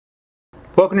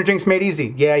Welcome to Drinks Made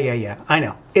Easy. Yeah, I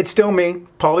know. It's still me.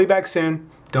 Paul will be back soon.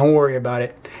 Don't worry about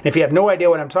it. And if you have no idea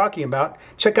what I'm talking about,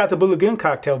 check out the Blue Lagoon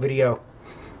cocktail video.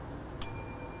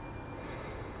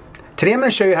 Today I'm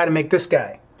going to show you how to make this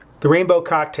guy, the Rainbow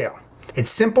Cocktail. It's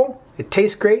simple, it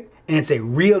tastes great, and it's a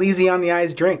real easy on the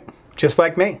eyes drink, just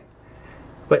like me.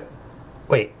 But,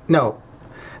 wait, no,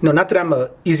 not that I'm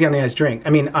a easy on the eyes drink. I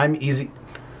mean, I'm easy.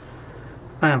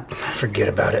 Forget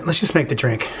about it. Let's just make the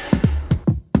drink.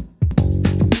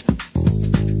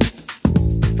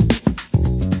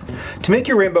 To make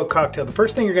your rainbow cocktail, the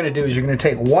first thing you're going to do is you're going to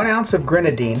take 1 ounce of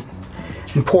grenadine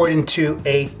and pour it into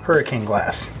a hurricane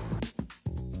glass.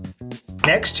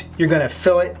 Next, you're going to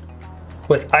fill it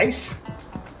with ice.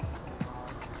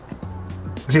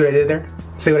 See what I did there?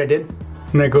 See what I did?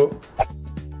 Isn't that cool?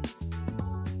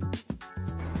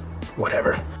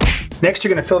 Whatever. Next,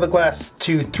 you're going to fill the glass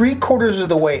to 3/4 of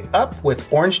the way up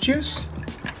with orange juice.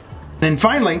 Then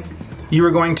finally, you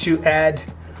are going to add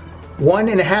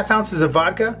 1.5 ounces of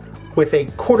vodka with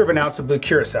 1/4 ounce of blue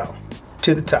curacao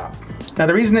to the top. Now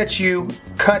the reason that you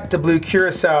cut the blue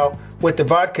curacao with the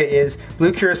vodka is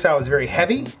blue curacao is very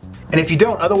heavy, and if you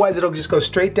don't, otherwise it'll just go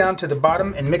straight down to the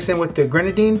bottom and mix in with the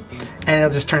grenadine and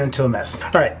it'll just turn into a mess.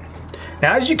 Alright,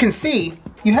 now as you can see,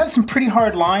 you have some pretty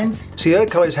hard lines, so the other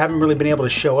colors haven't really been able to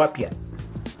show up yet.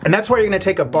 And that's why you're going to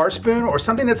take a bar spoon or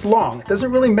something that's long. It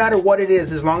doesn't really matter what it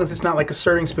is as long as it's not like a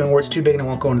serving spoon where it's too big and it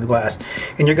won't go into the glass.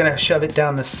 And you're going to shove it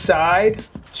down the side,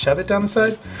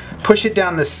 push it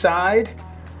down the side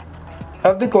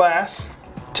of the glass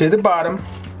to the bottom,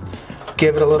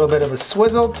 give it a little bit of a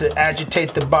swizzle to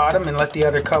agitate the bottom and let the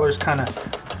other colors kind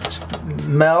of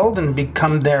meld and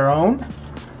become their own.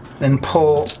 Then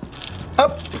pull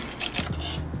up,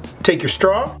 take your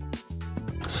straw,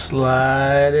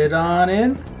 slide it on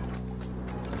in.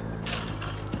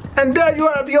 And there you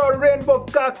have your rainbow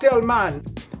cocktail, man.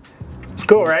 It's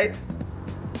cool, right?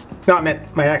 No, I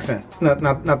meant my accent, not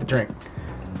the drink.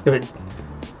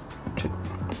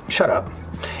 Shut up.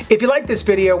 If you like this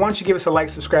video, why don't you give us a like,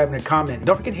 subscribe, and a comment.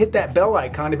 Don't forget to hit that bell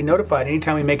icon to be notified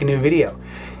anytime we make a new video.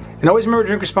 And always remember to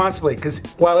drink responsibly, because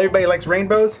while everybody likes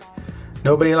rainbows,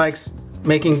 nobody likes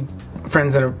making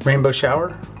friends in a rainbow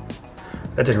shower.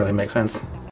 That didn't really make sense.